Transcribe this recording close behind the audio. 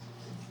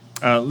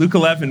Luke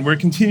 11. We're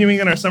continuing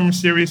in our summer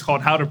series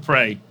called How to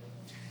Pray.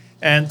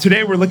 And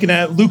today we're looking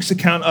at Luke's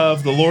account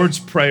of the Lord's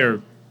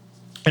Prayer.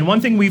 And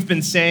one thing we've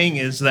been saying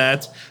is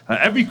that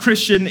every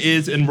Christian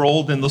is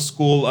enrolled in the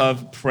school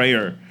of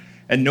prayer,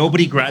 and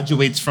nobody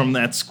graduates from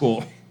that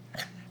school.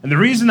 And the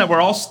reason that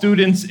we're all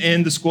students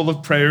in the school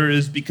of prayer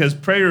is because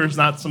prayer is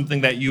not something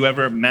that you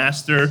ever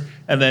master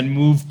and then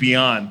move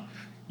beyond.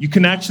 You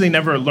can actually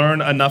never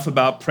learn enough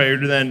about prayer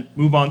to then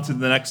move on to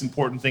the next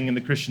important thing in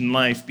the Christian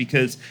life,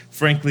 because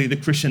frankly, the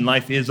Christian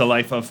life is a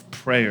life of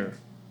prayer.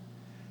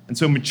 And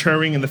so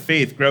maturing in the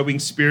faith, growing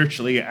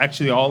spiritually,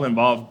 actually all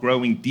involve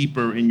growing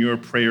deeper in your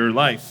prayer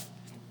life.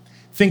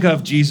 Think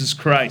of Jesus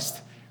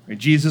Christ.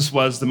 Jesus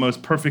was the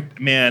most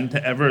perfect man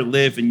to ever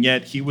live, and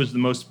yet he was the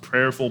most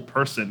prayerful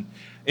person.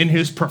 In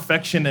his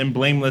perfection and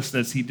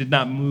blamelessness, he did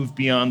not move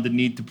beyond the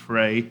need to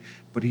pray,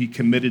 but he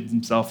committed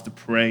himself to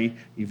pray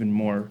even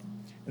more.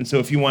 And so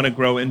if you want to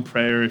grow in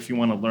prayer, if you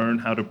want to learn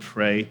how to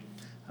pray,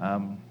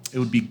 it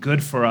would be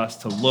good for us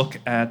to look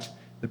at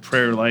the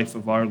prayer life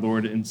of our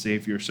Lord and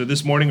Savior. So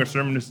this morning, our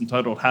sermon is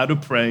entitled, How to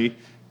Pray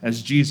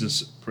as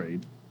Jesus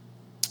Prayed.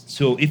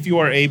 So if you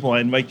are able,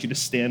 I invite you to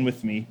stand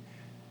with me.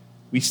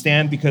 We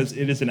stand because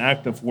it is an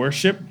act of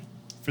worship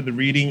for the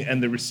reading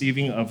and the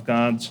receiving of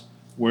God's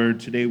word.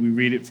 Today we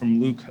read it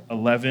from Luke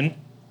 11.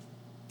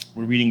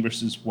 We're reading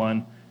verses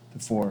 1 to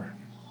 4.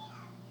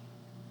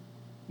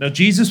 Now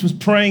Jesus was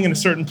praying in a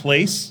certain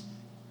place,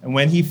 and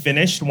when he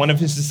finished, one of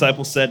his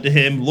disciples said to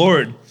him,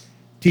 Lord,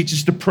 teach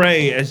us to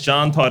pray as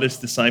John taught his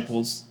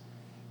disciples.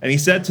 And he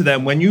said to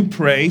them, when you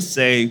pray,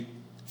 say,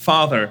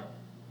 Father,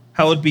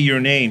 hallowed be your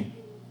name,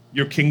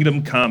 your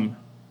kingdom come.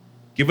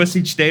 Give us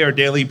each day our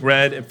daily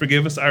bread, and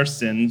forgive us our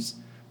sins,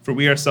 for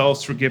we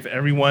ourselves forgive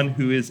everyone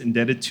who is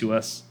indebted to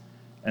us,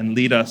 and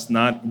lead us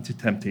not into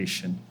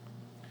temptation.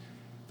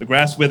 The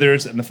grass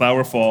withers and the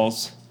flower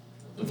falls,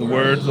 but the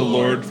word of the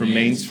Lord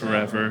remains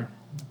forever.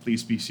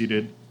 Please be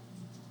seated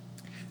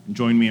and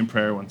join me in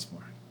prayer once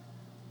more.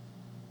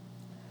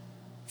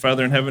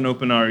 Father in heaven,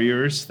 open our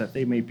ears that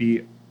they may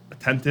be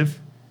attentive,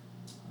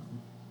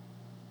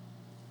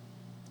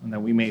 and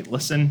that we may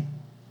listen,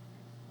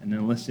 and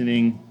in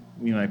listening,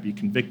 we might be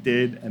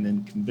convicted, and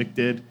in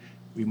convicted,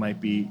 we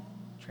might be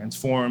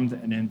transformed,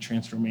 and in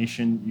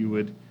transformation, you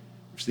would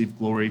receive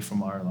glory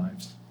from our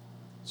lives.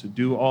 So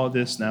do all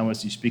this now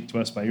as you speak to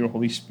us by your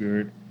Holy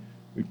Spirit.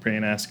 We pray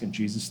and ask in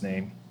Jesus'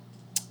 name.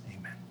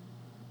 Amen.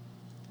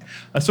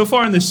 So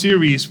far in this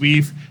series,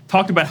 we've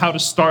talked about how to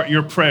start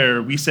your prayer.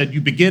 We said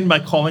you begin by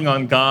calling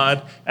on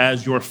God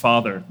as your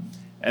Father.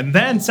 And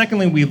then,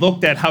 secondly, we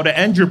looked at how to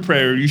end your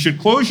prayer. You should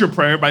close your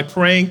prayer by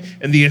praying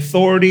in the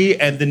authority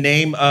and the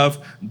name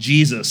of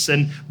Jesus.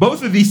 And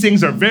both of these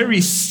things are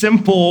very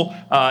simple,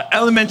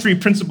 elementary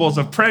principles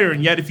of prayer.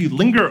 And yet, if you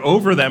linger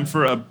over them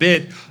for a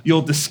bit,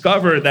 you'll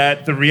discover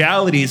that the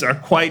realities are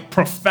quite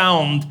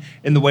profound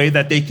in the way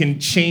that they can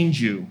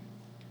change you.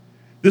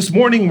 This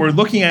morning, we're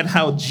looking at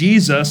how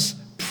Jesus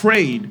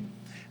prayed.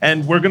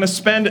 And we're going to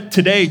spend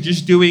today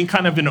just doing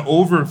kind of an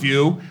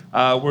overview.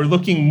 We're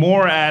looking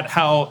more at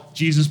how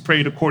Jesus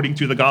prayed according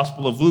to the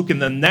Gospel of Luke.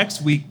 And then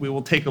next week, we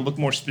will take a look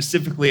more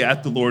specifically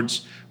at the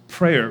Lord's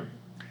Prayer.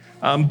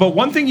 But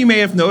one thing you may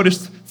have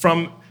noticed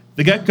from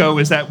the get-go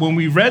is that when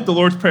we read the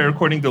Lord's Prayer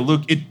according to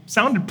Luke, it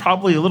sounded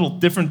probably a little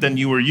different than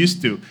you were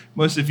used to.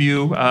 Most of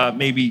you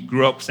maybe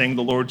grew up saying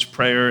the Lord's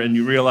Prayer, and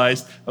you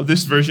realized, oh,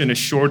 this version is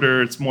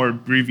shorter, it's more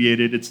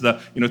abbreviated, it's the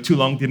too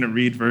long didn't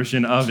read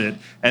version of it.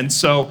 And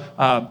so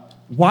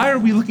why are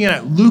we looking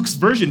at Luke's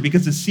version?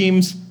 Because it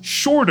seems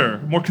shorter,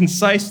 more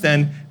concise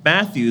than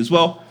Matthew's.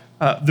 Well,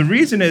 the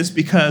reason is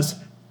because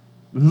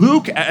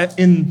Luke,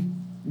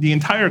 in the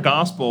entire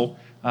gospel,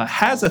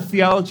 has a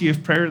theology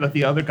of prayer that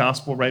the other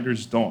gospel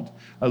writers don't.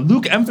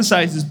 Luke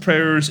emphasizes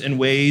prayers in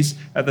ways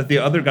that the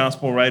other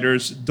gospel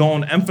writers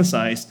don't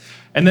emphasize.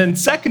 And then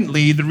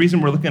secondly, the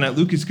reason we're looking at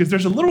Luke is because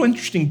there's a little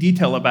interesting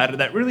detail about it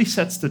that really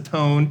sets the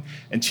tone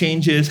and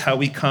changes how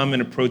we come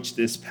and approach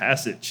this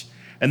passage.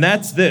 And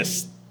that's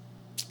this.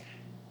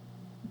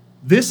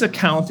 This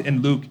account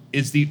in Luke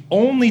is the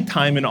only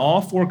time in all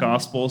four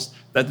gospels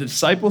that the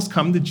disciples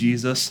come to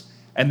Jesus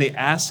and they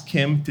ask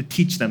him to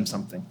teach them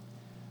something.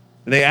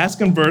 They ask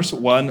in verse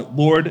 1,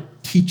 Lord,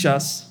 teach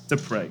us to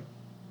pray.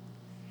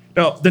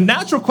 Now, the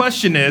natural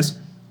question is,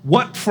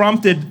 what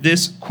prompted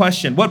this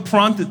question? What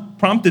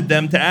prompted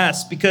them to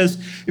ask? Because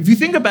if you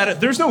think about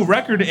it, there's no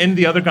record in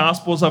the other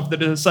Gospels of the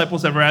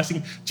disciples ever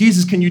asking,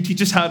 Jesus, can you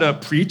teach us how to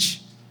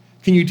preach?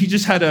 Can you teach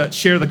us how to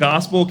share the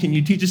gospel? Can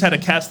you teach us how to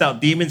cast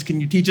out demons?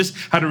 Can you teach us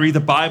how to read the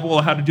Bible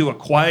or how to do a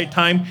quiet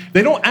time?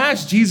 They don't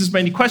ask Jesus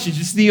many questions.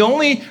 It's the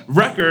only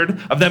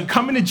record of them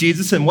coming to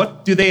Jesus, and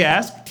what do they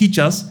ask? Teach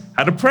us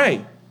how to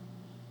pray.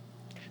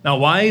 Now,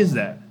 why is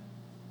that?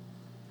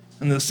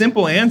 And the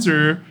simple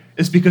answer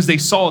is because they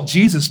saw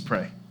Jesus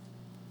pray.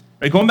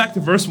 Right, going back to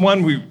verse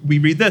 1, we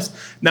read this.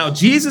 Now,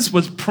 Jesus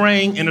was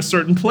praying in a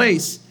certain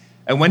place,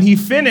 and when he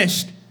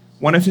finished,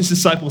 one of his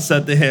disciples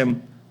said to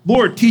him,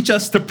 Lord, teach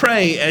us to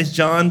pray as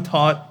John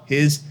taught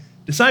his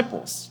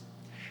disciples.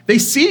 They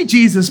see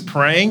Jesus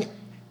praying,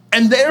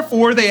 and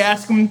therefore they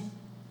ask him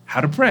how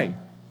to pray.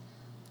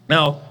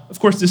 Now, of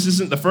course, this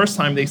isn't the first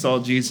time they saw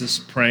Jesus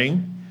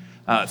praying.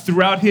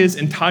 Throughout his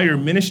entire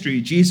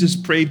ministry, Jesus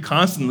prayed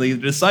constantly.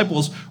 The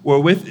disciples were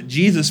with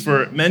Jesus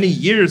for many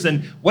years,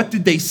 and what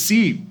did they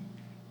see?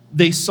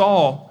 They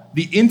saw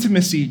the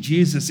intimacy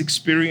Jesus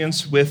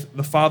experienced with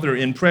the Father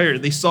in prayer.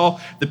 They saw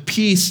the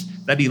peace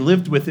that he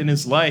lived with in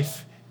his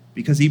life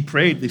because he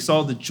prayed. They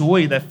saw the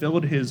joy that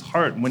filled his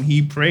heart when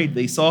he prayed.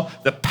 They saw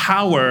the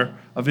power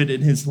of it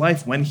in his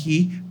life when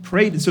he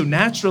prayed. And so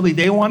naturally,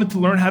 they wanted to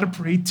learn how to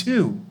pray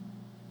too.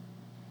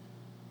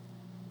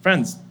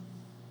 Friends,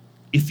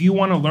 if you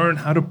want to learn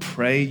how to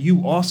pray,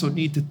 you also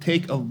need to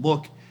take a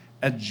look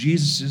at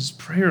Jesus'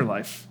 prayer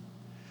life.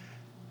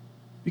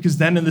 Because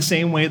then in the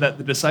same way that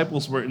the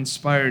disciples were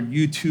inspired,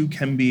 you too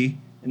can be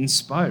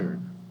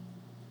inspired.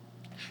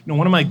 You know,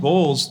 one of my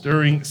goals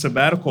during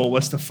sabbatical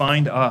was to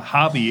find a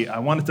hobby. I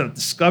wanted to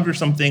discover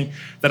something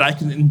that I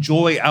can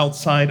enjoy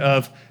outside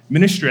of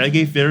ministry. I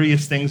gave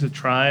various things a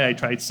try. I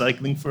tried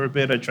cycling for a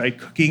bit. I tried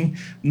cooking.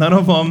 None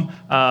of them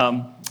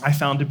I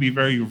found to be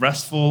very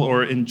restful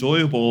or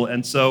enjoyable.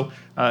 And so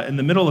in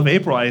the middle of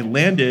April, I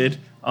landed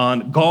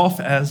on golf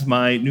as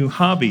my new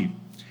hobby.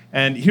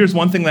 And here's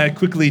one thing that I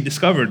quickly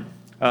discovered.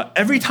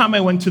 Every time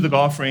I went to the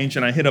golf range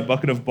and I hit a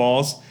bucket of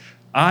balls,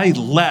 I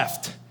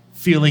left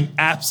feeling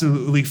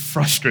absolutely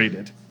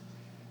frustrated.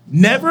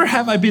 Never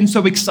have I been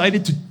so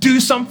excited to do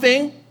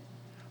something,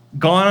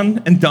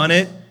 gone and done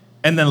it,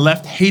 and then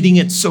left hating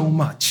it so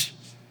much.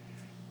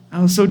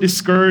 I was so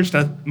discouraged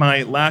at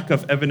my lack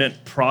of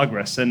evident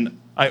progress, and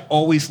I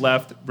always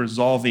left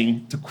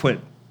resolving to quit.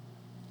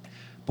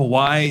 But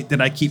why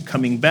did I keep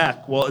coming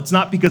back? Well, it's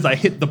not because I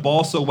hit the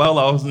ball so well,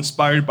 I was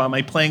inspired by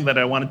my playing that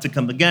I wanted to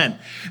come again.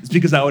 It's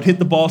because I would hit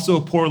the ball so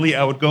poorly,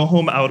 I would go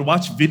home, I would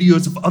watch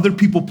videos of other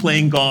people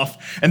playing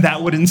golf, and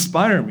that would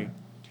inspire me.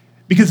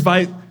 Because if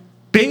I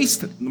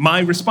based my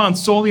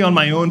response solely on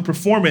my own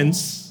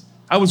performance,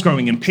 I was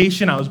growing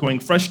impatient, I was growing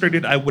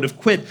frustrated, I would have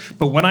quit.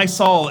 But when I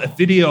saw a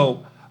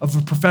video of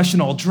a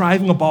professional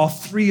driving a ball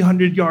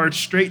 300 yards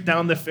straight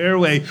down the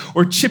fairway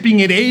or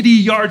chipping it 80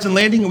 yards and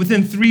landing it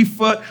within 3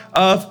 foot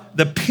of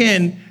the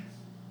pin,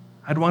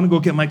 I'd want to go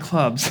get my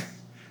clubs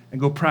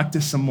and go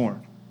practice some more.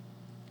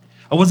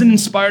 I wasn't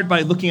inspired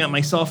by looking at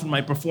myself and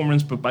my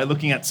performance, but by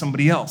looking at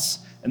somebody else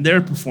and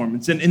their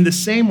performance. And in the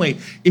same way,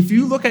 if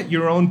you look at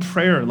your own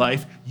prayer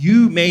life,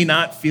 you may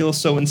not feel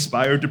so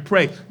inspired to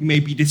pray. You may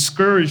be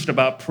discouraged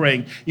about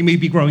praying. You may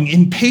be growing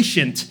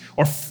impatient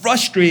or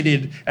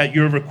frustrated at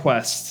your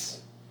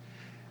requests.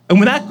 And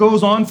when that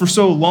goes on for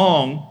so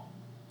long,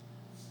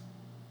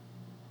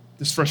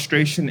 this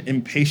frustration,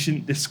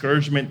 impatient,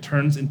 discouragement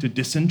turns into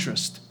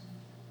disinterest.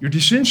 You're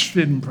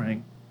disinterested in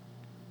praying.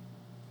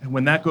 And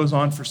when that goes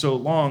on for so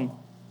long,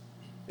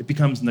 it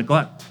becomes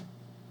neglect.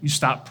 You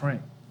stop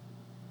praying.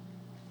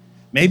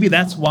 Maybe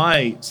that's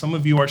why some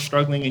of you are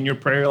struggling in your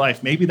prayer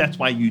life. Maybe that's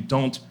why you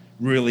don't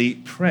really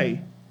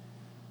pray.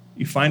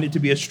 You find it to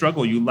be a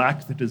struggle. You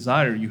lack the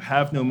desire. You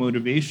have no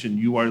motivation.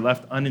 You are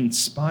left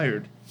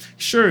uninspired.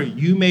 Sure,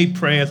 you may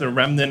pray as a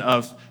remnant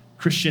of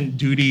Christian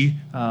duty.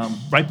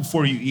 Right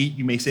before you eat,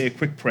 you may say a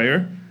quick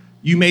prayer.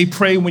 You may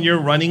pray when you're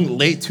running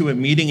late to a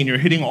meeting and you're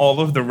hitting all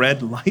of the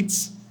red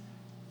lights.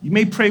 You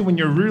may pray when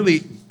you're really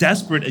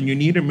desperate and you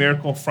need a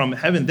miracle from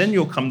heaven. Then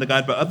you'll come to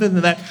God. But other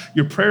than that,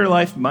 your prayer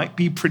life might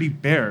be pretty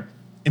bare,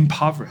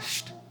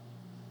 impoverished.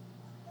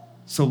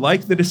 So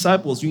like the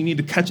disciples, you need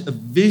to catch a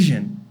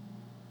vision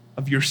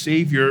of your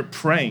Savior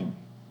praying.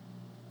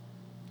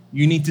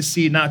 You need to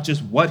see not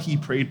just what he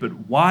prayed,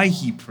 but why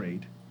he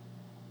prayed.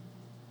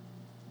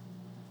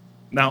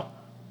 Now,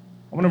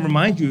 I want to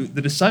remind you,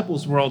 the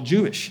disciples were all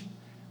Jewish,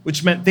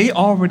 which meant they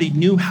already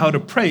knew how to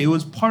pray. It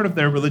was part of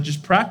their religious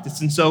practice.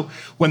 And so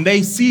when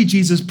they see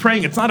Jesus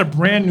praying, it's not a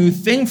brand new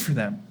thing for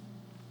them.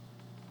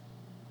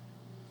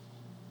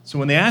 So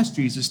when they asked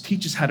Jesus,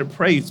 teach us how to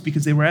pray, it's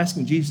because they were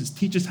asking Jesus,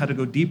 teach us how to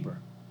go deeper.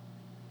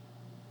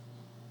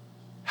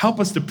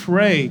 Help us to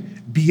pray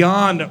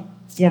beyond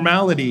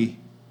formality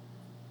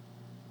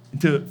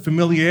into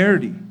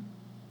familiarity.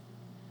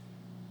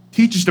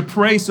 Teach us to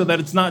pray so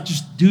that it's not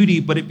just duty,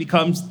 but it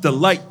becomes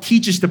delight.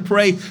 Teach us to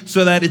pray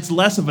so that it's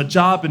less of a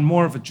job and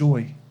more of a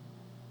joy.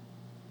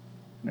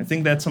 And I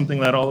think that's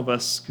something that all of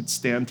us could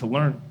stand to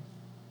learn.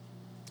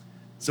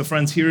 So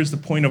friends, here's the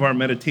point of our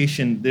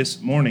meditation this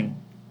morning.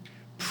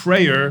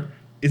 Prayer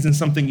isn't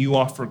something you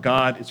offer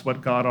God, it's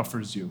what God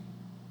offers you.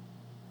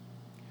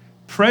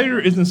 Prayer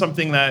isn't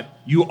something that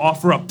you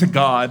offer up to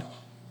God,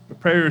 but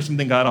prayer is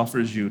something God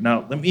offers you.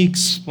 Now, let me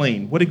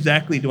explain. What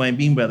exactly do I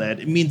mean by that?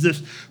 It means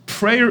this: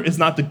 prayer is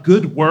not the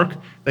good work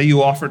that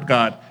you offered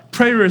God.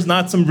 Prayer is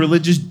not some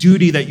religious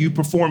duty that you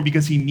perform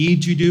because he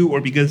needs you to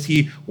or because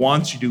he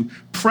wants you to.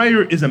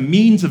 Prayer is a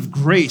means of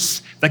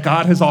grace that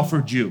God has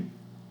offered you.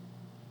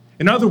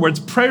 In other words,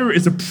 prayer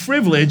is a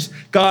privilege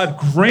God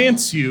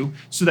grants you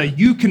so that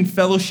you can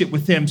fellowship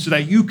with him, so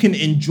that you can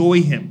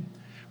enjoy him.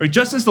 Right?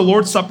 Just as the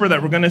Lord's Supper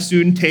that we're going to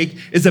soon take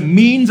is a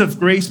means of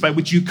grace by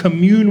which you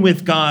commune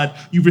with God,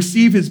 you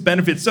receive his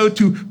benefits, so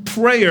too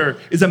prayer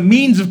is a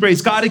means of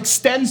grace God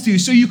extends to you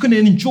so you can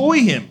enjoy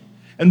him.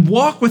 and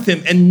walk with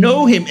him and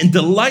know him and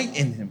delight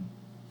in him.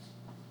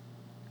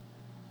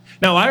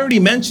 Now, I already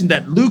mentioned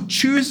that Luke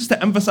chooses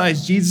to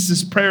emphasize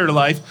Jesus' prayer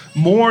life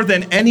more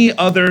than any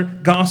other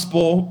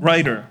gospel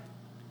writer.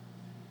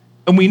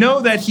 And we know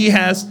that he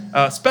has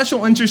a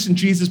special interest in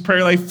Jesus'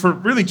 prayer life for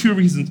really two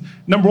reasons.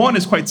 Number one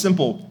is quite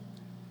simple.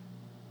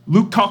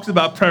 Luke talks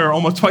about prayer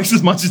almost twice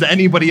as much as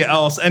anybody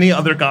else, any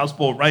other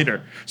gospel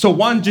writer. So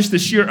one, just the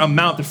sheer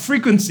amount, the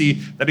frequency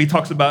that he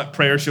talks about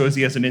prayer shows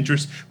he has an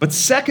interest. But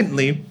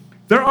secondly,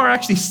 there are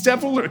actually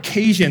several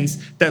occasions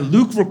that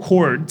Luke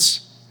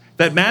records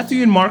that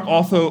Matthew and Mark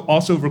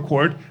also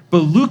record, but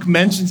Luke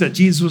mentions that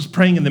Jesus was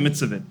praying in the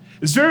midst of it.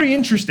 It's very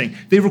interesting.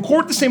 They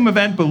record the same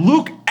event, but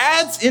Luke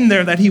adds in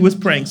there that he was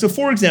praying. So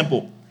for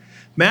example,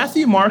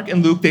 Matthew, Mark,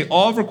 and Luke, they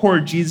all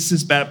record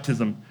Jesus'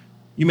 baptism.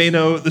 You may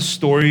know the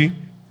story.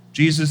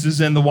 Jesus is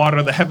in the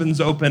water, the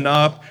heavens open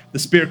up, the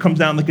Spirit comes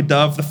down like a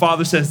dove. The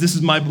Father says, "This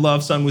is my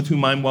beloved Son with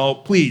whom I'm well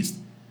pleased."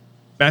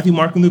 Matthew,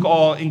 Mark, and Luke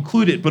all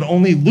include it, but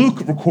only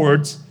Luke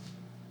records,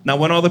 now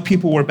when all the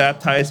people were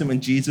baptized and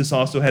when Jesus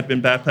also had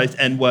been baptized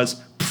and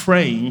was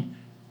praying,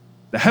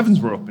 the heavens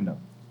were opened up.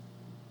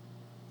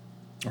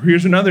 Or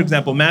here's another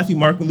example. Matthew,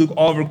 Mark, and Luke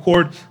all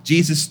record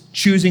Jesus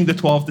choosing the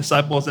 12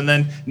 disciples and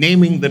then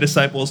naming the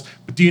disciples.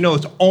 But do you know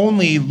it's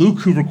only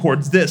Luke who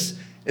records this?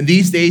 In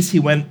these days, he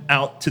went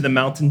out to the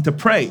mountain to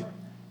pray,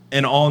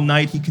 and all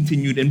night he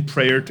continued in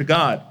prayer to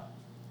God.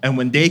 And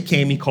when day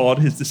came, he called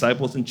his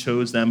disciples and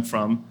chose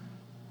from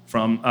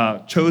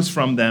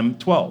them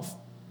 12.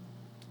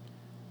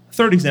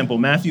 Third example,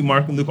 Matthew,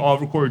 Mark, and Luke all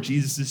record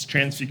Jesus'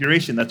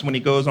 transfiguration. That's when he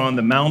goes on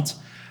the mount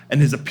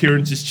and his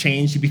appearance is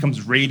changed. He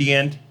becomes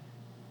radiant.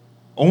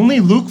 Only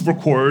Luke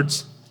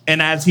records,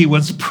 and as he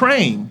was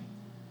praying,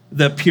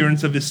 the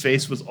appearance of his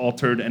face was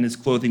altered and his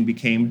clothing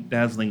became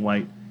dazzling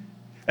white.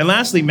 And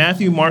lastly,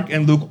 Matthew, Mark,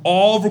 and Luke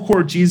all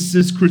record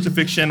Jesus'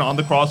 crucifixion on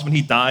the cross when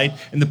he died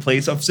in the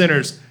place of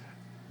sinners.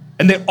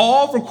 And they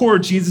all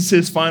record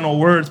Jesus' final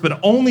words, but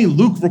only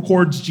Luke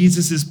records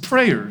Jesus'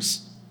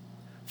 prayers.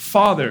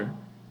 "Father,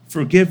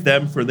 forgive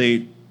them, for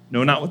they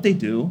know not what they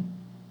do.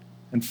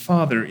 And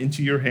Father,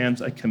 into your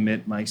hands I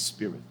commit my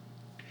spirit."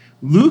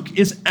 Luke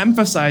is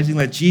emphasizing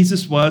that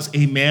Jesus was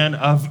a man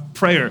of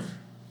prayer.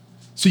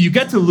 So you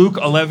get to Luke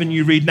 11,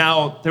 you read,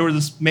 now there was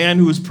this man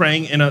who was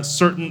praying in a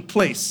certain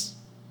place.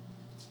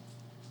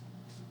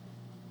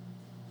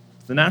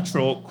 The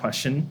natural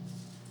question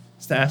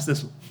is to ask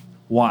this,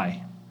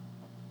 why?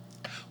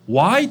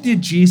 Why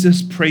did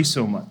Jesus pray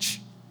so much?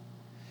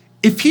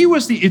 If he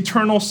was the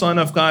eternal Son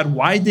of God,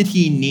 why did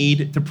he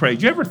need to pray?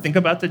 Do you ever think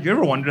about that? Do you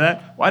ever wonder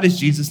that? Why does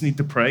Jesus need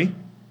to pray?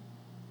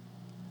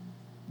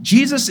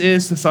 Jesus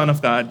is the Son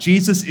of God.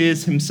 Jesus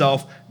is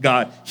himself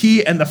God.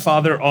 He and the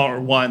Father are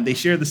one. They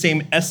share the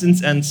same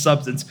essence and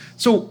substance.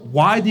 So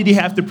why did he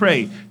have to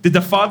pray? Did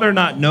the Father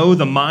not know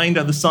the mind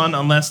of the Son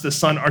unless the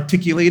Son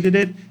articulated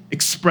it,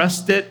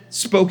 expressed it,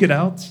 spoke it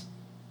out?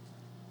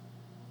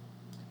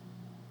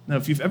 Now,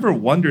 if you've ever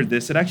wondered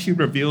this, it actually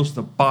reveals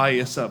the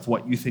bias of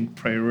what you think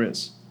prayer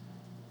is.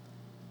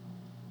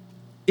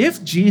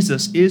 If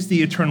Jesus is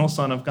the eternal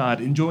Son of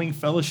God, enjoying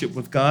fellowship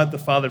with God the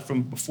Father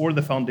from before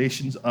the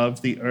foundations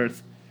of the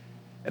earth,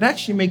 it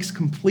actually makes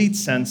complete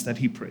sense that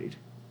he prayed.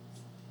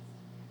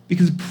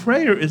 Because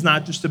prayer is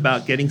not just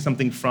about getting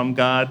something from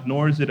God,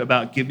 nor is it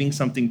about giving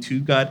something to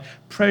God.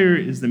 Prayer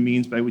is the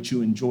means by which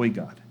you enjoy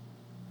God.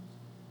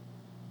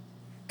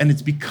 And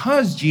it's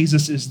because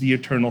Jesus is the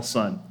eternal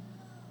Son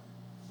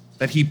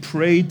that he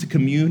prayed to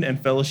commune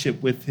and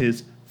fellowship with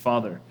his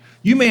Father.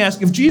 You may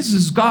ask, if Jesus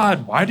is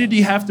God, why did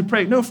he have to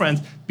pray? No,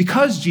 friends,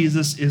 because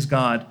Jesus is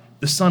God,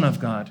 the Son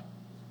of God,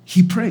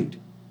 he prayed.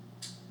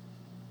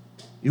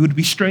 It would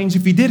be strange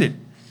if he didn't,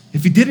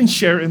 if he didn't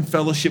share in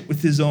fellowship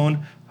with his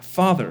own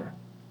Father.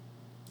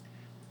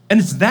 And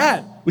it's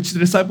that which the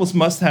disciples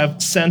must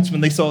have sensed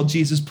when they saw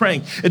Jesus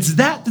praying. It's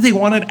that they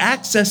wanted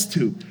access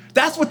to.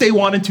 That's what they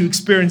wanted to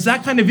experience,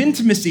 that kind of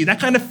intimacy, that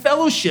kind of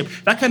fellowship,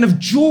 that kind of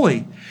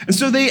joy. And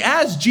so they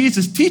asked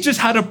Jesus, teach us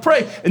how to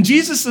pray. And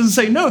Jesus doesn't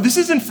say, no, this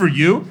isn't for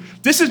you.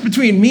 This is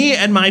between me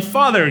and my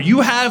Father.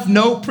 You have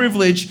no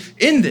privilege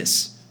in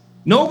this.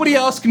 Nobody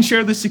else can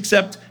share this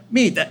except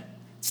me.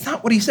 That's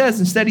not what he says.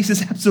 Instead, he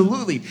says,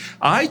 absolutely.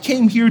 I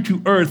came here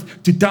to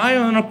earth to die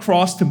on a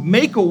cross to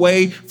make a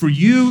way for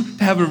you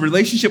to have a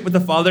relationship with the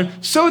Father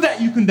so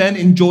that you can then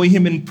enjoy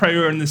him in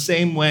prayer in the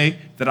same way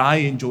that I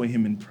enjoy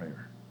him in prayer.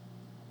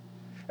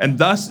 And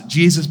thus,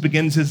 Jesus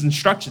begins his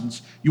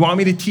instructions. You want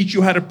me to teach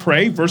you how to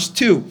pray? Verse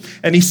 2.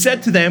 And he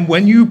said to them,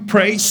 when you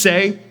pray,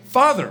 say,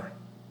 Father.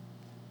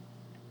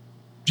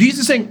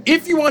 Jesus is saying,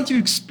 if you want to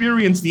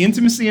experience the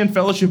intimacy and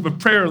fellowship of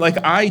prayer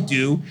like I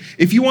do,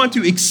 if you want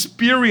to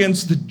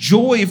experience the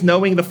joy of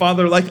knowing the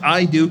Father like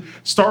I do,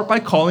 start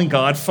by calling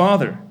God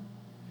Father.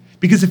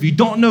 Because if you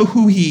don't know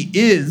who he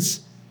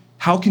is,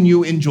 how can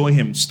you enjoy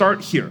him?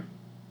 Start here.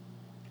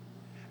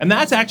 And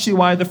that's actually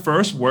why the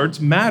first words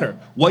matter.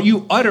 What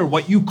you utter,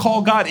 what you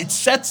call God, it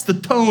sets the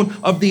tone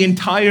of the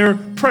entire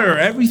prayer.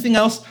 Everything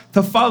else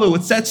to follow,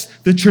 it sets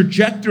the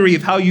trajectory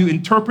of how you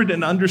interpret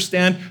and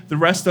understand the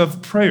rest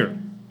of prayer.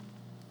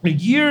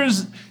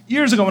 Years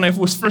ago, when I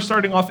was first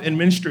starting off in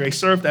ministry, I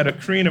served at a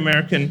Korean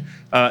American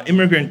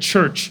immigrant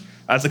church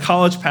as a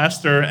college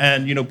pastor,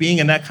 and being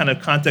in that kind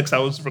of context, I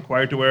was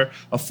required to wear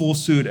a full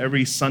suit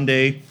every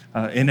Sunday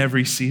in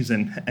every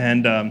season.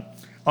 And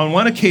on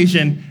one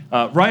occasion,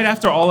 right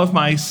after all of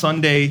my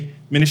Sunday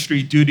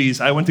ministry duties,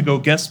 I went to go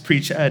guest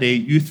preach at a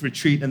youth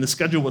retreat, and the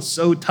schedule was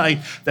so tight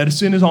that as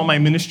soon as all my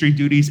ministry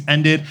duties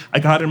ended, I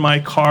got in my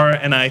car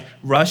and I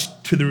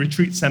rushed to the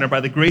retreat center.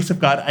 By the grace of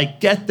God, I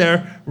get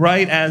there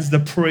right as the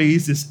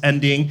praise is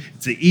ending.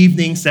 It's the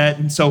evening set,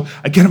 and so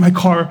I get in my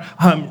car,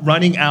 I'm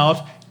running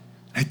out.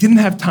 I didn't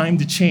have time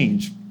to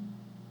change.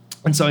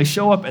 And so I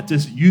show up at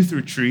this youth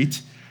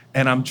retreat,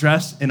 and I'm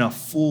dressed in a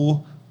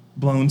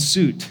full-blown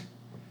suit.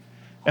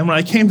 And what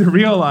I came to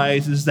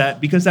realize is that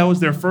because that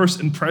was their first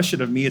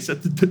impression of me, it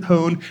set the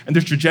tone and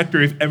the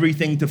trajectory of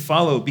everything to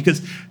follow,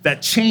 because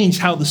that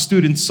changed how the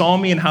students saw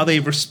me and how they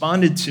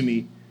responded to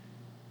me.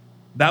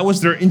 That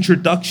was their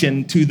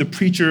introduction to the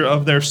preacher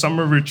of their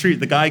summer retreat,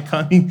 the guy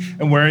coming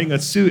and wearing a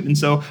suit. And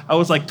so I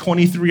was like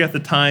 23 at the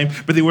time,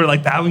 but they were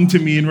like bowing to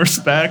me in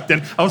respect.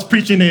 And I was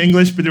preaching in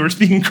English, but they were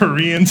speaking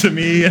Korean to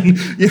me. And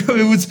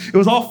it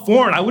was all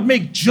foreign. I would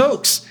make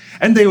jokes,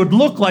 and they would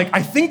look like,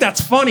 I think that's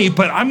funny,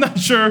 but I'm not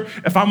sure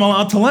if I'm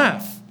allowed to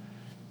laugh.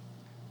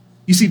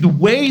 You see, the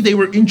way they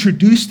were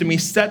introduced to me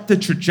set the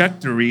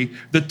trajectory,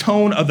 the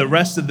tone of the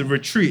rest of the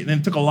retreat,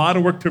 and it took a lot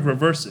of work to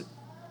reverse it.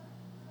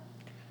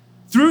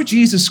 Through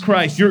Jesus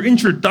Christ, your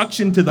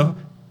introduction to the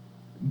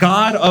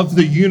God of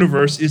the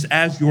universe is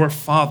as your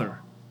Father.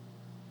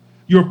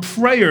 Your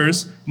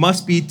prayers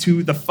must be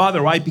to the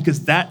Father. Why?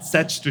 Because that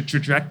sets the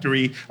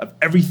trajectory of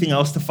everything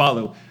else to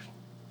follow.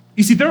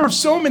 You see, there are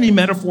so many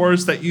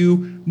metaphors that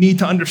you need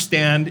to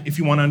understand if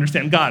you want to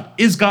understand God.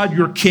 Is God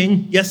your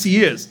king? Yes,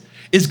 he is.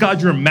 Is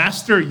God your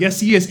master?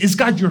 Yes, he is. Is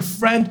God your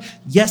friend?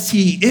 Yes,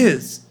 he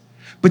is.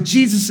 But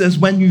Jesus says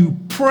when you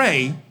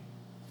pray,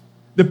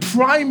 the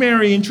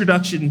primary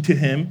introduction to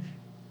him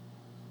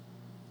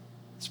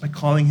is by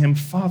calling him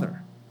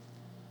Father.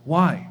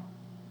 Why?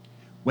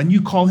 When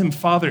you call him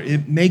Father,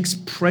 it makes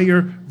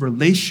prayer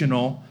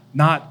relational,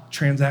 not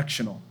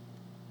transactional.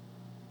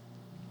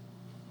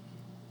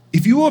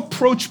 If you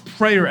approach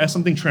prayer as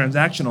something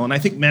transactional, and I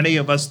think many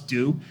of us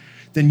do,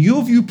 then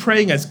you'll view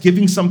praying as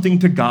giving something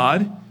to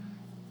God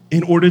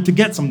in order to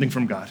get something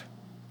from God.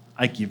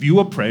 I give you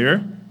a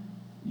prayer,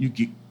 you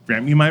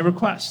grant me my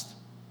request.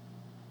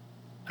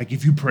 I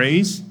give you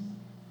praise,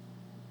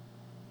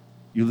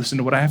 you listen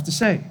to what I have to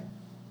say.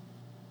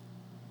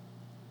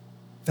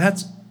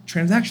 That's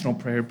transactional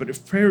prayer, but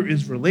if prayer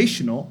is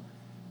relational,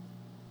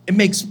 it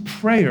makes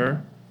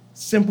prayer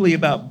simply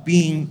about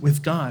being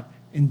with God,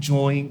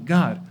 enjoying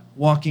God,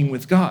 walking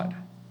with God.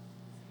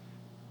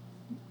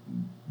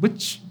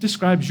 Which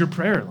describes your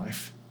prayer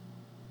life?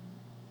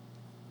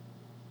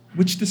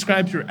 Which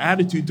describes your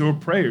attitude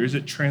toward prayer? Is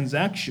it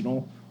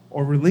transactional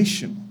or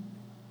relational?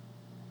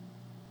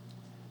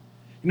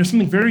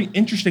 Something very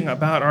interesting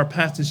about our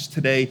passage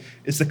today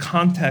is the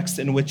context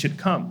in which it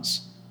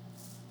comes.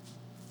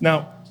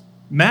 Now,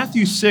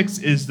 Matthew 6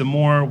 is the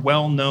more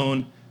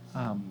well-known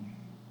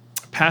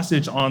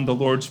passage on the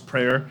Lord's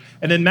Prayer.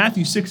 And in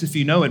Matthew 6, if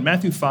you know it,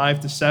 Matthew 5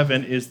 to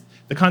 7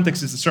 the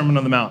context is the Sermon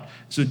on the Mount.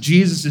 So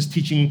Jesus is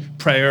teaching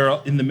prayer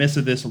in the midst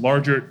of this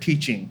larger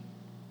teaching.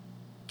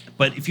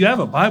 But if you have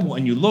a Bible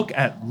and you look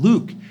at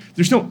Luke,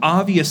 there's no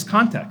obvious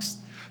context.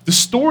 The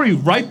story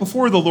right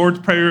before the Lord's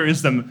Prayer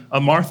is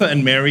Martha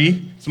and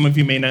Mary. Some of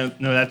you may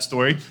not know that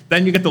story.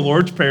 Then you get the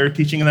Lord's Prayer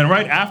teaching, and then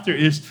right after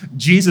is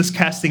Jesus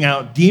casting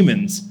out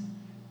demons.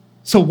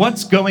 So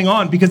what's going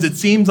on? Because it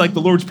seems like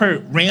the Lord's Prayer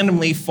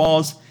randomly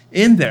falls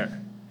in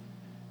there.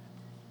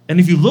 And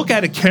if you look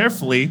at it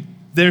carefully,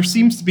 there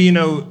seems to be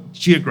no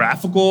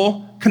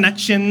geographical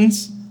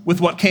connections with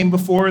what came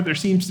before. There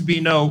seems to be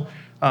no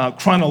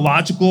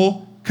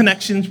chronological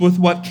connections with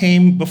what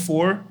came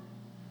before.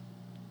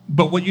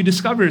 But what you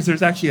discover is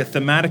there's actually a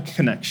thematic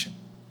connection.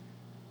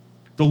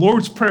 The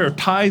Lord's Prayer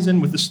ties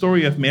in with the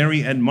story of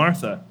Mary and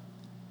Martha.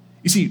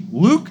 You see,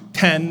 Luke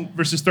 10,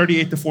 verses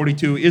 38 to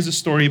 42 is a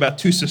story about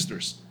two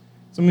sisters.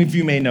 Some of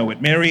you may know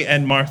it, Mary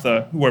and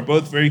Martha, who are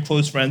both very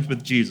close friends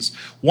with Jesus.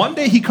 One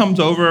day he comes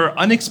over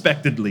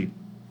unexpectedly.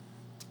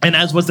 And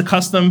as was the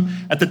custom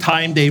at the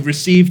time, they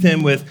received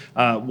him with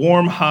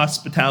warm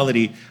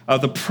hospitality.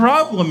 The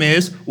problem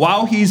is,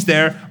 while he's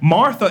there,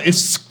 Martha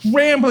is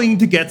scrambling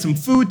to get some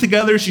food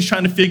together. She's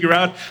trying to figure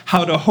out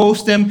how to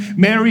host him.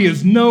 Mary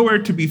is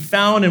nowhere to be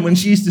found. And when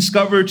she's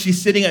discovered,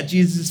 she's sitting at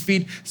Jesus'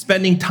 feet,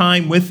 spending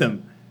time with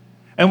him.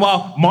 And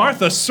while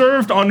Martha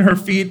served on her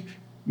feet,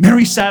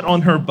 Mary sat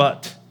on her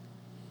butt.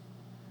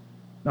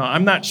 Now,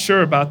 I'm not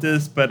sure about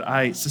this, but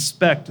I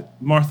suspect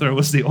Martha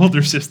was the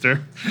older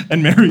sister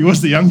and Mary was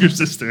the younger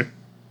sister.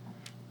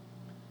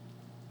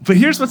 But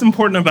here's what's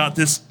important about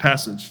this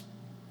passage.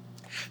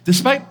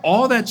 Despite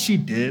all that she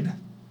did,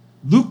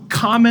 Luke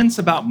comments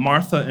about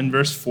Martha in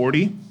verse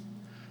 40,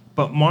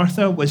 but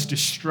Martha was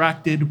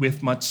distracted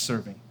with much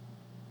serving.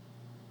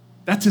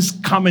 That's his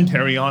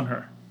commentary on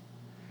her.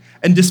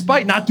 And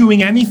despite not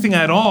doing anything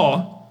at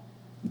all,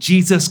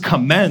 Jesus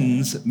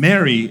commends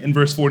Mary in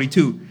verse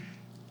 42.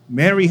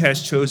 Mary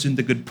has chosen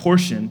the good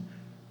portion,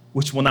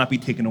 which will not be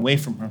taken away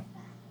from her.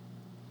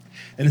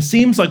 And it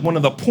seems like one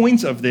of the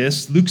points of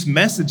this, Luke's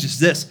message is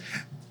this: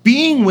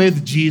 being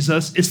with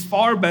Jesus is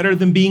far better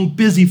than being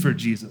busy for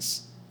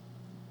Jesus.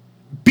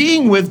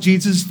 Being with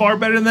Jesus is far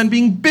better than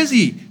being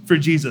busy for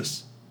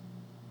Jesus.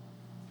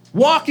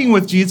 Walking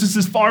with Jesus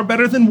is far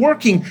better than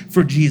working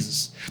for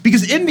Jesus.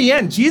 Because in the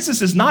end,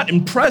 Jesus is not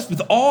impressed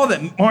with all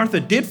that Martha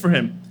did for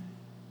him.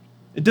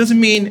 It doesn't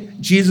mean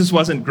Jesus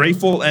wasn't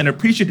grateful and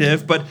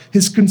appreciative, but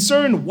his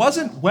concern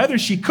wasn't whether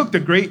she cooked a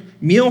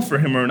great meal for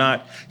him or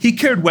not. He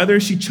cared whether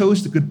she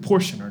chose the good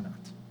portion or not.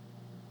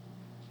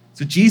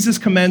 So Jesus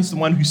commends the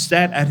one who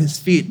sat at his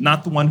feet,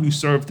 not the one who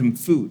served him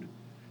food.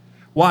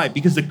 Why?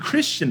 Because the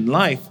Christian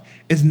life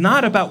is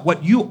not about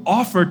what you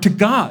offer to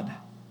God.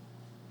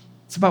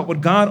 It's about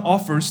what God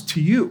offers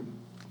to you.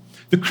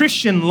 The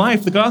Christian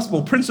life, the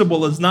gospel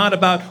principle, is not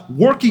about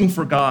working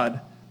for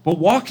God, but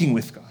walking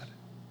with God.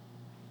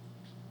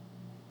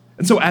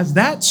 And so as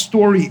that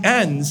story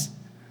ends,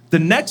 the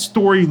next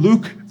story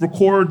Luke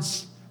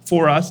records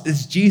for us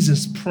is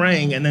Jesus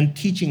praying and then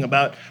teaching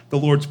about the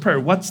Lord's Prayer.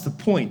 What's the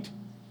point?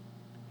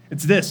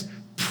 It's this: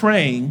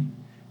 praying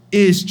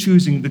is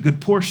choosing the good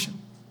portion.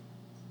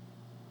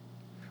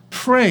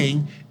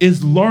 Praying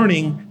is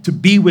learning to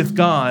be with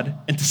God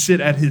and to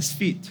sit at his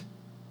feet.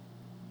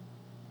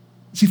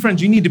 See,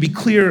 friends, you need to be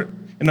clear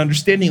in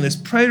understanding this.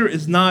 Prayer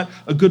is not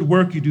a good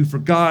work you do for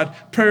God.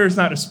 Prayer is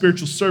not a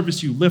spiritual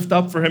service you lift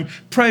up for him.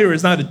 Prayer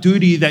is not a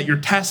duty that you're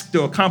tasked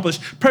to accomplish.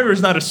 Prayer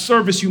is not a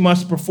service you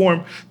must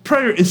perform.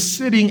 Prayer is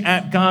sitting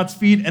at God's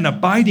feet and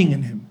abiding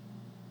in him,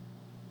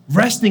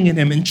 resting in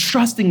him, and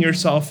trusting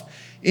yourself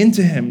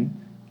into him.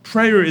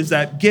 Prayer is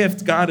that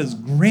gift God has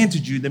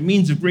granted you, the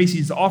means of grace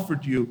he's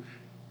offered you,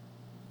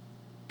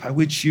 by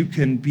which you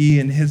can be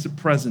in his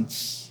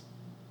presence.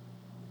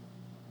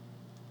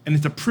 And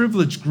it's a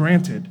privilege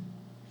granted,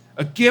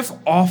 a gift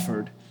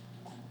offered,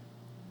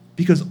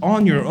 because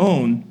on your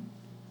own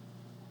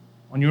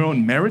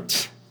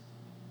merit,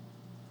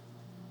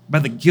 by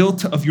the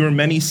guilt of your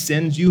many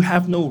sins, you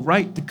have no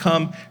right to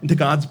come into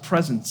God's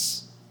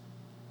presence.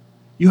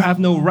 You have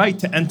no right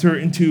to enter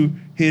into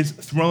his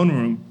throne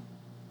room.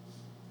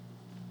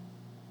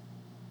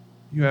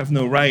 You have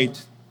no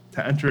right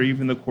to enter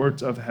even the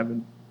courts of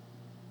heaven.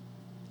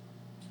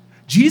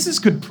 Jesus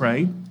could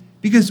pray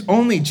because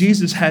only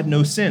Jesus had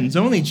no sins.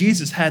 Only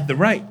Jesus had the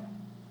right.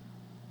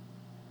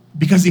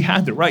 Because he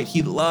had the right,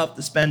 he loved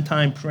to spend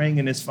time praying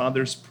in his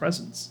Father's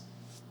presence.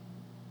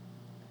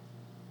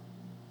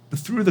 But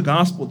through the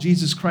gospel,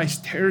 Jesus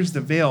Christ tears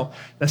the veil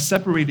that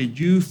separated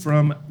you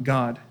from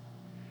God,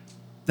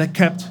 that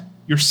kept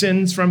your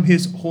sins from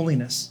his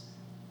holiness.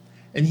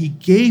 And he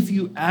gave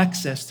you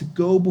access to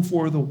go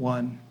before the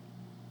one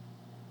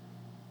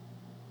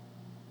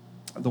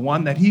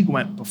that he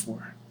went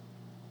before,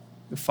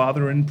 the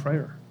Father in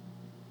prayer.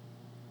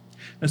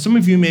 Now, some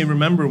of you may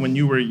remember when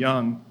you were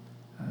young,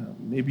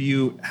 maybe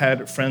you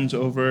had friends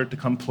over to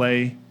come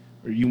play,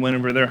 or you went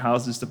over to their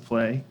houses to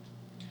play.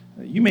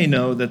 You may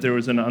know that there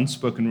was an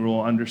unspoken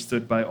rule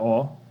understood by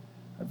all,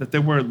 that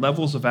there were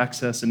levels of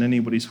access in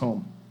anybody's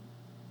home.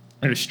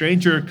 And a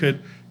stranger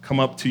could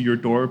come up to your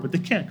door, but they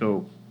can't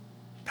go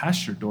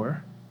past your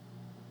door.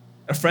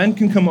 A friend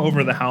can come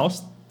over the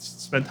house,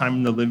 spend time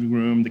in the living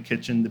room, the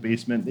kitchen, the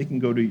basement. They can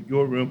go to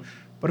your room.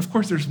 But of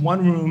course, there's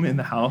one room in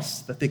the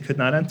house that they could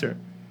not enter.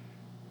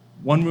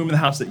 One room in the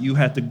house that you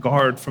had to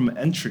guard from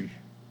entry.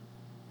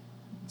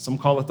 Some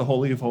call it the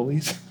Holy of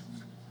Holies,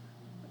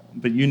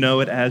 but you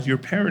know it as your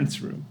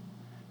parents' room.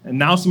 And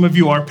now some of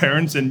you are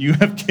parents and you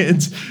have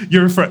kids,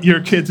 your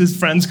kids'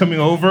 friends coming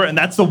over, and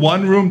that's the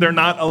one room they're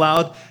not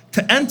allowed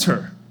to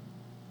enter.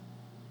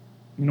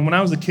 You know, when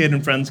I was a kid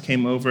and friends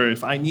came over,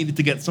 if I needed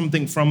to get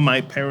something from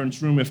my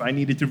parents' room, if I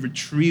needed to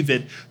retrieve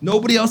it,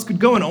 nobody else could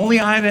go and only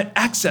I had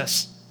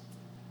access.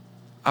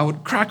 I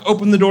would crack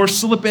open the door,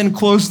 slip in,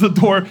 close the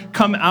door,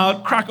 come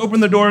out, crack open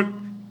the door,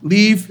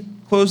 leave,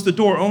 close the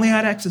door. Only I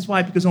had access.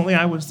 Why? Because only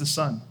I was the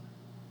son.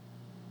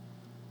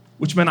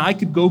 Which meant I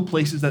could go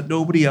places that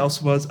nobody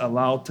else was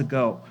allowed to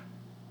go.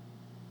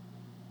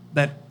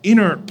 That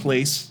inner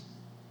place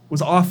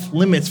was off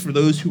limits for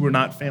those who were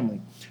not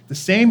family. The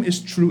same is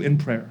true in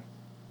prayer.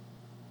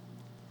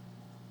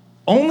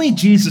 Only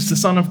Jesus, the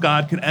Son of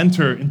God, could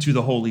enter into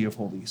the Holy of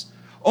Holies.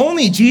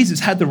 Only Jesus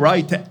had the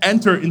right to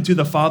enter into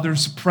the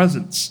Father's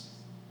presence.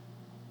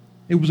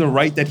 It was a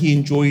right that he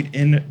enjoyed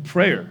in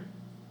prayer.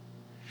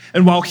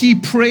 And while he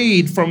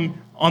prayed from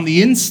on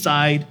the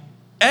inside,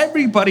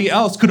 everybody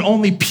else could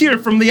only peer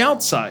from the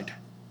outside.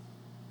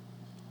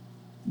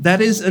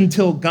 That is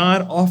until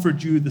God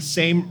offered you the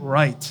same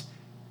right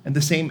and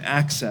the same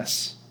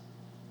access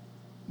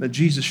that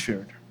Jesus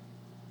shared.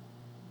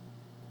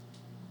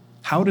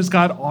 How does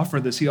God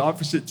offer this? He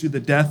offers it through the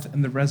death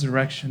and the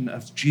resurrection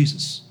of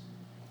Jesus.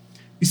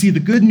 You see,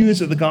 the good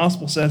news of the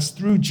gospel says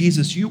through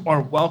Jesus, you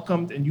are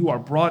welcomed and you are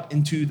brought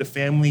into the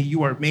family.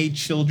 You are made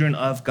children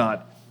of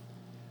God.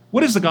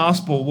 What is the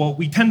gospel? Well,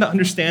 we tend to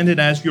understand it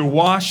as you're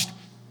washed,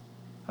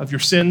 of your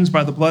sins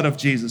by the blood of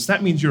Jesus,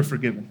 that means you're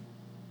forgiven.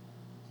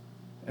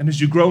 And as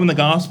you grow in the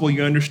gospel,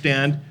 you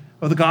understand,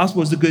 the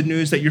gospel is the good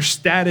news that your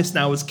status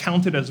now is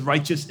counted as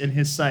righteous in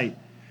his sight.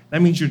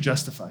 That means you're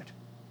justified.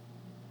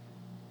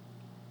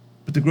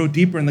 But to grow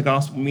deeper in the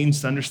gospel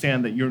means to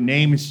understand that your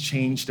name is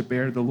changed to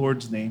bear the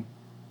Lord's name.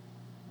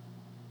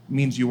 It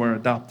means you are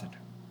adopted.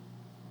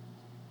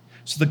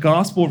 So the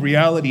gospel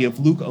reality of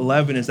Luke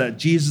 11 is that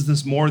Jesus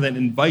does more than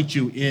invite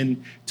you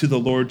into the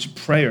Lord's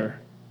Prayer.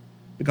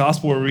 The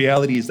gospel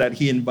reality is that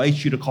he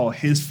invites you to call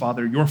his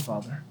Father your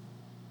Father.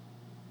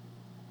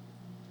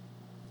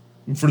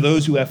 And for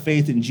those who have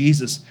faith in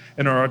Jesus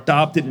and are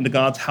adopted into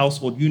God's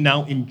household, you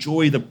now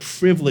enjoy the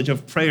privilege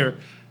of prayer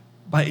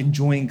by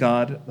enjoying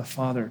God the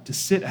Father, to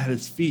sit at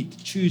his feet,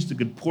 to choose the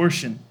good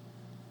portion.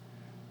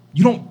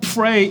 You don't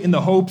pray in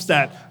the hopes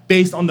that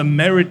based on the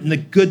merit and the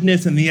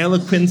goodness and the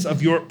eloquence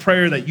of your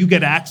prayer that you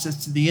get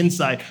access to the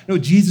inside. No,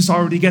 Jesus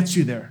already gets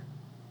you there.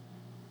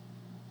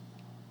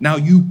 Now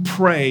you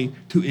pray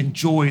to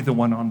enjoy the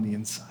one on the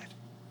inside.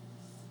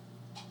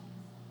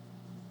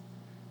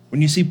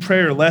 When you see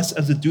prayer less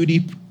as a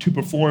duty to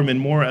perform and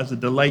more as a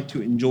delight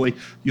to enjoy,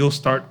 you'll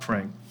start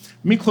praying.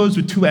 Let me close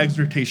with two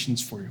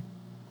exhortations for you.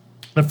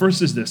 The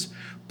first is this: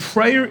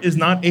 prayer is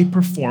not a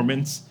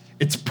performance,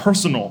 it's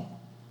personal.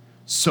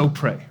 So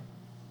pray.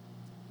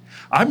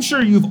 I'm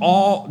sure you've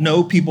all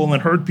know people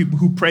and heard people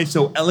who pray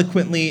so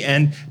eloquently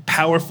and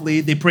powerfully.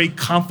 They pray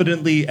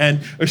confidently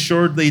and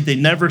assuredly. They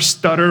never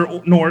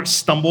stutter nor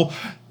stumble.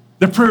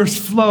 Their prayers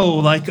flow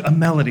like a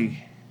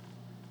melody.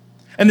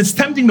 And it's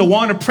tempting to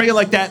want to pray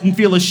like that and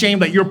feel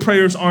ashamed that your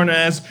prayers aren't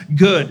as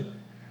good,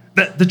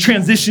 that the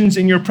transitions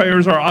in your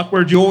prayers are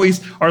awkward. You always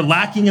are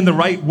lacking in the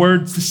right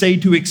words to say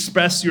to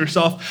express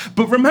yourself.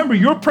 But remember,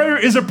 your prayer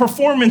isn't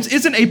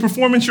a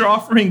performance you're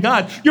offering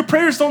God. Your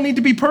prayers don't need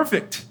to be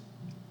perfect.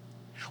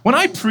 When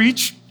I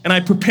preach and I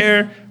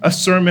prepare a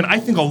sermon, I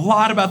think a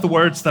lot about the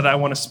words that I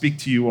want to speak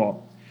to you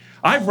all.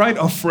 I write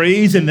a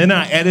phrase and then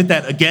I edit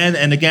that again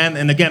and again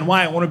and again.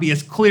 Why? I want to be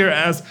as clear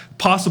as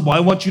possible.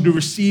 I want you to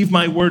receive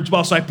my words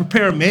well, so I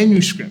prepare a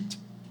manuscript.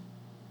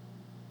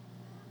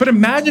 But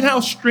imagine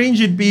how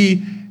strange it'd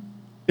be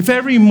if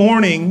every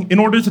morning, in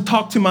order to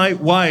talk to my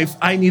wife,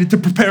 I needed to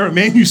prepare a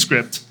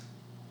manuscript.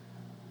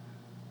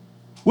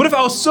 What if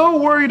I was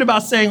so worried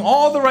about saying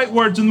all the right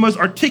words in the most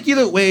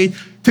articulate way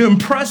to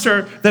impress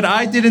her that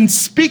I didn't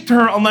speak to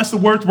her unless the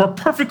words were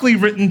perfectly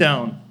written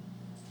down?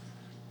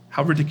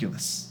 How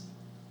ridiculous.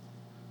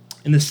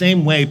 In the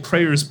same way,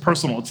 prayer is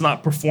personal. It's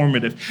not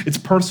performative. It's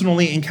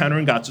personally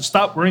encountering God. So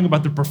stop worrying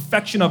about the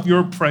perfection of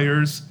your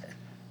prayers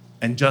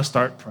and just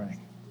start praying.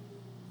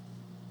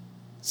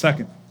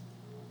 Second,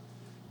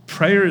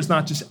 prayer is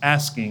not just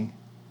asking,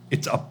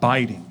 it's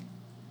abiding.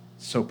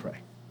 So pray.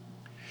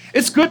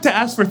 It's good to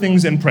ask for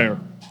things in prayer.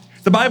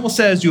 The Bible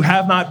says you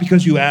have not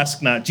because you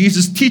ask not.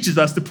 Jesus teaches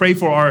us to pray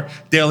for our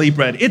daily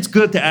bread. It's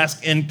good to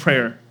ask in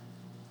prayer.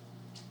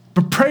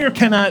 But prayer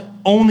cannot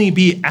only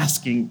be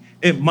asking.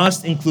 It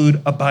must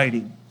include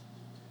abiding.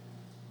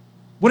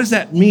 What does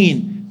that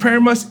mean? Prayer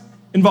must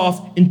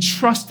involve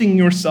entrusting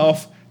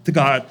yourself to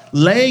God,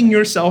 laying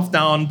yourself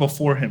down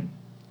before him.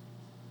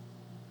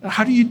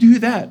 How do you do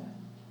that?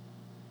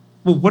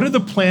 Well, what are the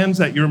plans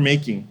that you're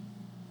making?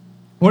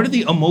 What are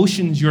the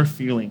emotions you're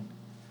feeling?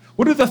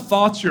 What are the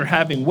thoughts you're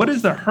having? What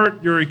is the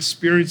hurt you're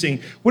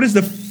experiencing? What is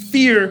the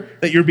fear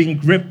that you're being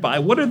gripped by?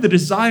 What are the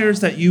desires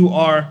that you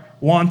are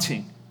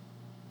wanting?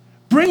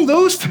 Bring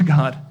those to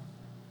God.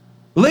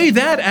 Lay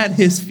that at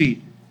his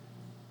feet.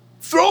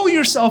 Throw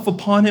yourself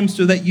upon him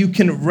so that you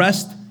can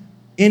rest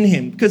in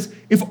him. Because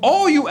if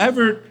all you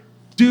ever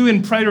do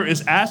in prayer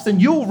is ask, then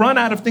you'll run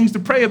out of things to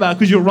pray about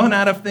because you'll run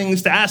out of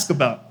things to ask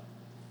about.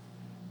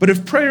 But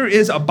if prayer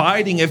is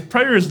abiding, if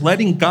prayer is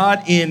letting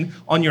God in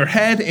on your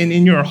head and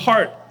in your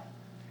heart,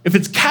 if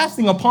it's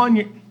casting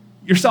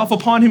yourself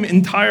upon him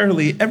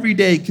entirely, every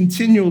day,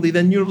 continually,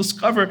 then you'll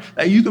discover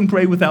that you can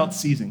pray without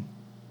ceasing.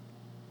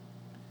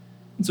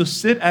 And so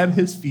sit at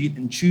his feet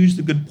and choose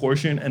the good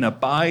portion and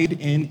abide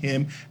in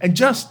him and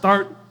just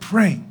start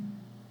praying.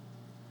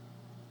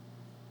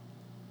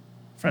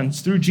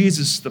 Friends, through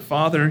Jesus, the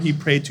Father he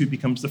prayed to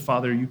becomes the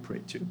Father you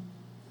pray to.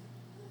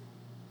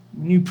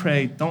 When you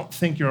pray, don't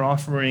think you're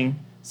offering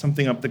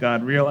something up to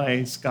God.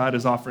 Realize God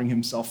is offering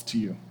himself to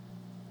you.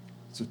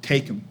 So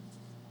take him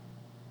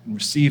and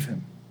receive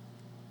him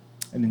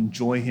and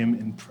enjoy him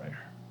in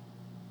prayer.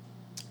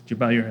 Would you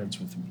bow your heads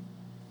with me?